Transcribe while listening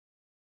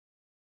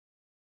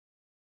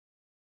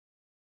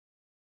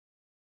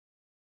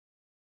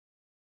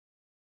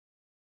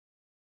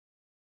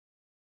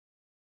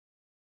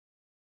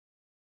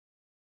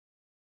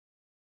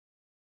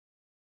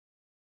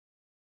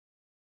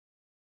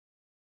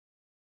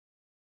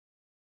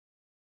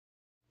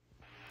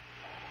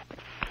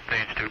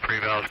Stage 2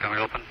 pre-valves coming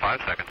open,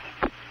 5 seconds.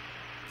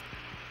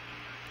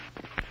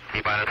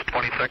 T-minus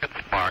 20 seconds,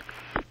 mark.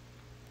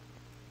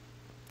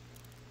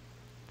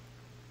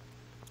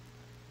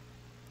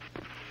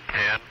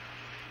 10,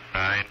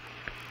 9,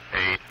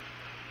 8,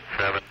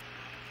 7,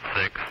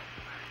 6,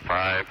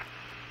 5,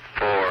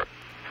 4,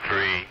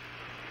 3,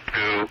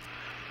 2,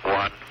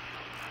 1.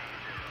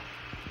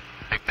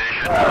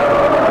 Ignition.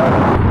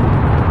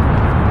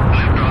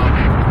 Liftoff.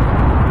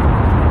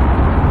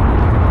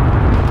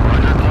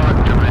 Roger,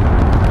 clock, Gemini.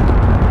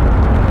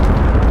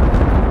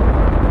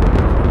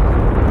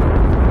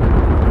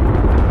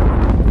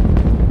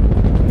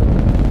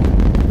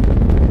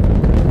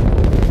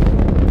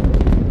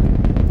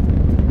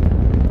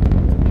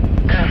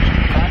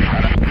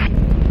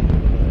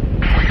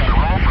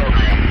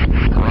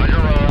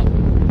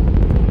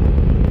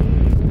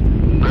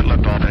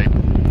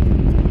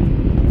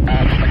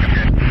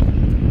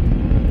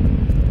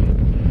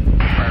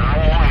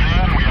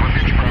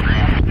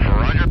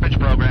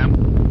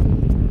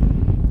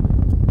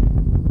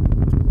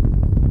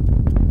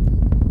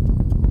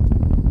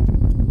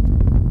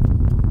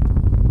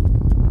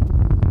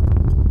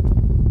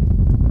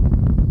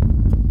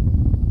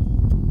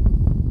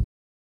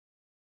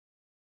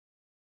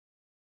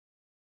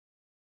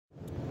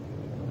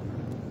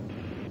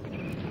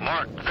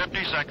 Mark,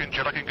 50 seconds,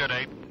 you're looking good,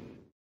 8.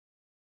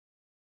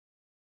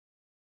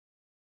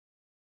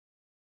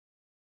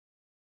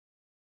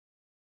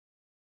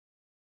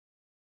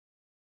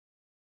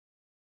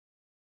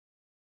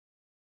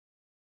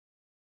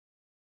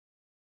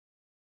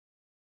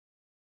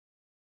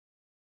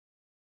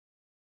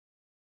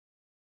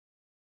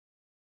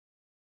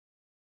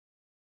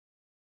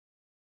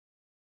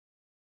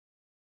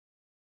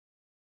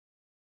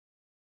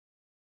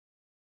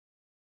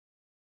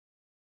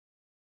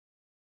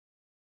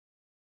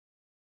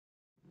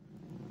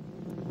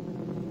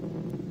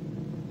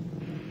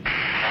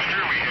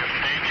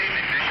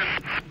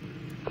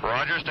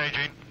 Roger,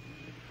 staging.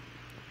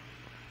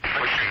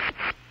 Pushing.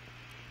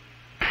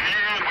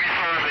 And we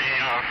saw the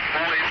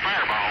full-age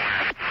fireball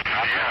there.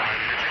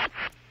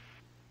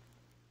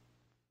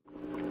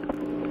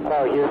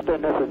 Hello, Houston.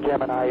 This is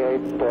Gemini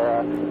 8.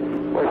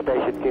 We're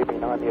station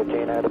keeping on the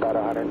Agena at about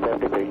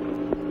 150 feet.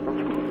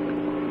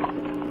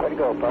 Way to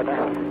go,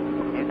 partner.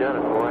 You done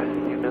it, boy.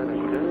 You done a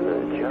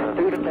good job.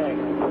 2 to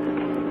tango.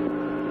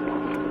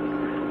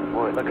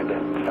 Boy, look at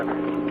that sucker.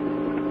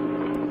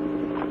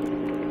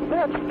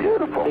 That's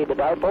beautiful. See the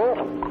dipole?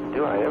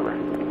 Do I ever?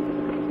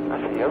 I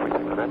see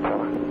everything on that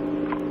fella.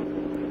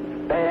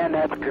 Man,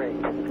 that's great.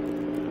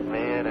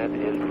 Man, that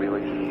is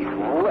really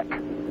slick.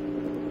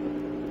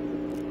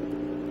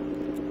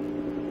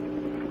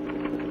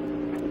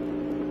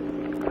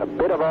 A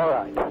bit of all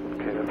right.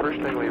 Okay, the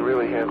first thing we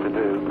really have to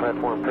do,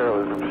 platform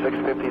parallelism,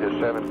 650 to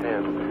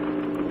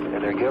 710,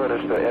 and they're giving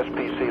us the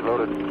SPC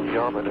loaded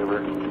yaw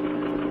maneuver.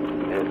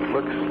 It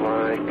looks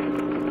like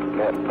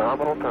that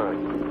nominal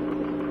time.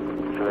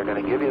 So they're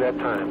going to give you that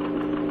time.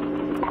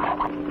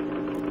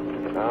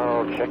 And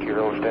I'll check your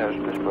old status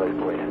display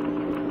for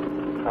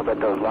you. I bet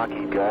those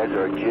Lockheed guys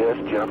are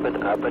just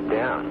jumping up and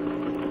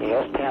down. The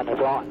S10 is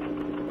on.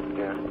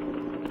 Yeah.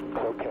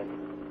 Okay.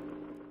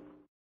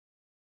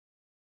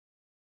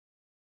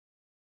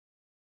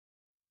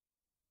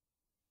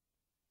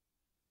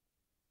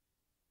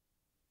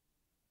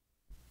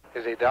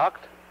 Is he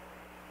docked?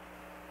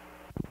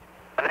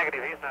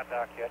 Negative, he's not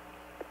docked yet.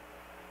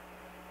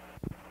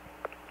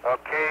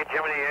 Okay,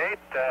 Gemini 8,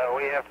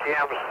 we have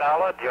TM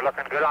solid. You're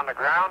looking good on the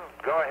ground.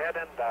 Go ahead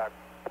and dock.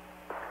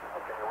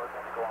 Okay, we're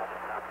going to go on the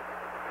ground.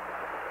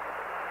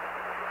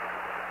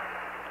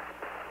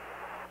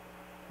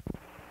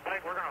 I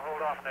think we're going to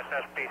hold off on this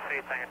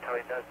SPC thing until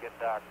he does get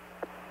docked.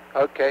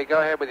 Okay,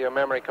 go ahead with your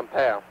memory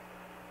compare.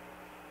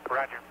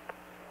 Roger.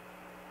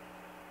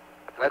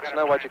 Let's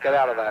know what you get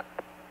out of that.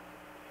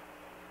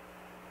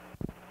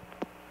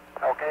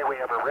 Okay, we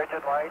have a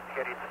rigid light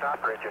getting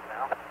stop rigid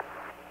now.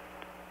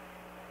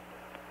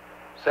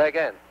 Say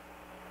again.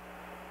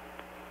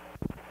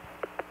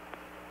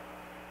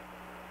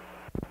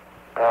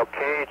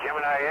 Okay,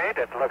 Gemini 8,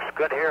 it looks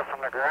good here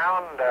from the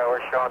ground.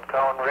 We're showing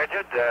cone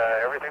rigid.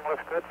 Everything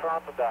looks good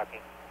from the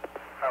docking.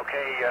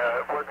 Okay,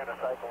 we're going to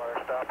cycle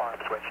our stop arm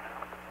switch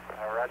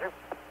now. Roger.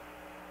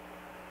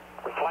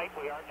 The flight,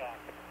 we are down.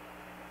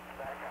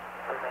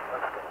 Everything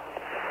looks good.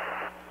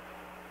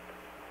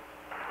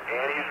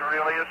 And he's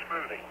really a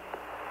smoothie.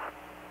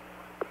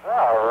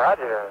 Oh,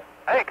 Roger.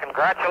 Hey,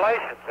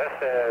 congratulations. This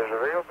is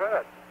real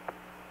good.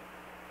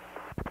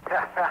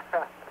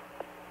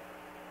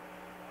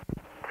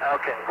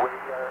 Okay,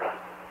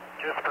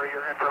 just for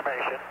your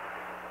information,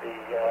 the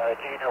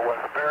Agena was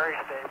very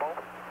stable,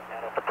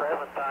 and at the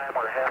present time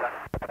we're having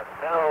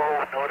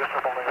no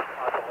noticeable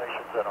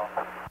oscillations at all.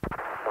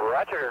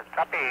 Roger,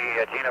 copy.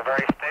 Agena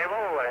very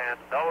stable and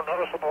no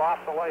noticeable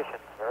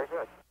oscillations. Very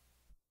good.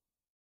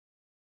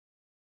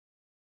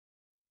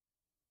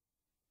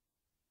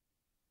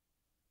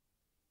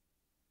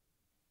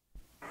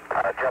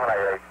 Gemini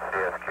 8,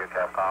 CSQ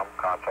Capcom,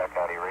 contact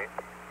how do you read?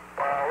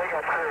 We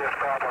got serious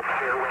problems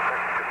here with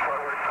the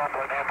forward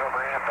tumbling end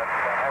over end, but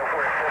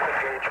we're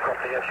disengaged from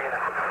the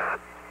Agena.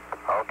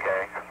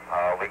 Okay.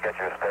 We get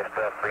your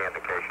spacecraft 3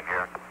 indication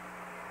here.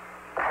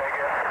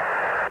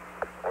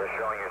 We're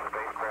showing you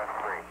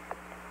spacecraft 3.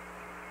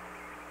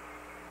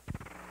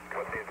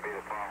 What seems to be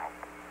the problem?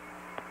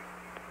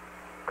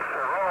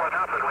 We're rolling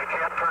up and we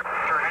can't turn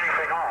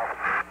anything off.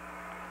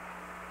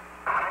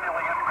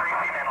 Manually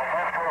increasing in a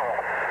left roll.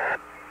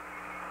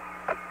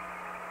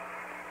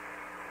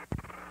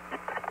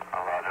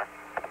 Roger.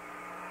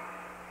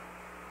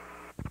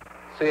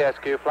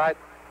 CSQ flight.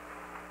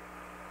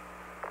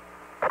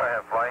 Go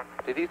ahead, flight.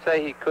 Did he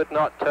say he could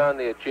not turn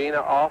the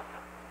Agena off?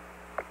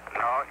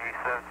 No, he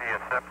says he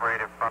is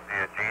separated from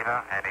the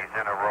Agena and he's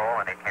in a roll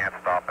and he can't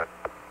stop it.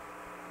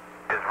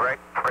 His reg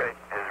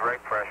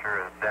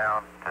pressure is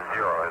down to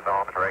 0, his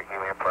own reg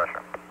helium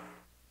pressure.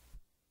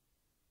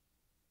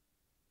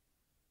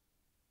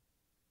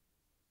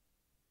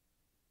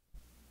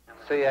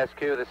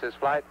 CSQ, this is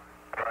flight.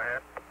 Go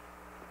ahead.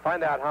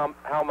 Find out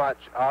how much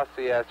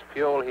RCS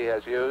fuel he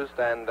has used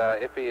and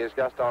if he is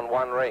just on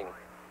one ring.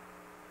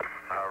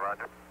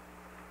 Roger.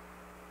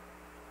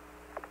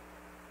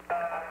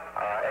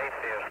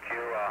 ACSQ,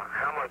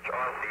 how much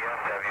RCS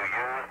have you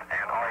used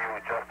and are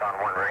you just on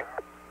one ring?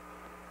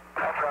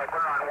 That's right,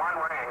 we're on one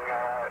ring,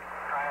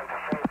 trying to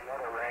save the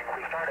other ring.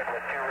 We started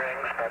with 2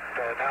 rings, but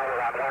now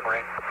we're on 1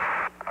 ring.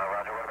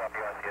 Roger, what about the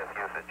RCS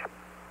usage?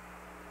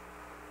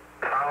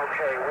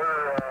 Okay,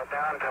 we're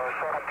down to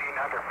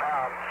 1,700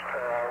 pounds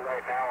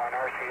right now on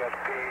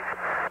RCSP.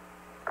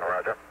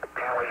 Roger.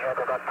 And we have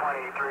about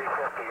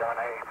 2350 on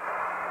A.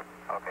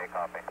 Okay,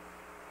 copy.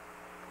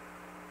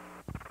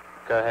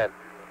 Go ahead.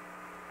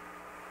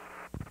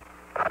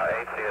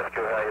 ACSQ,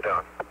 how you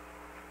doing?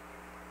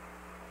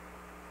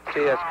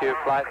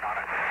 CSQ flight.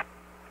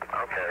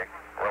 Okay,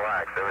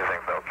 relax,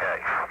 everything's okay.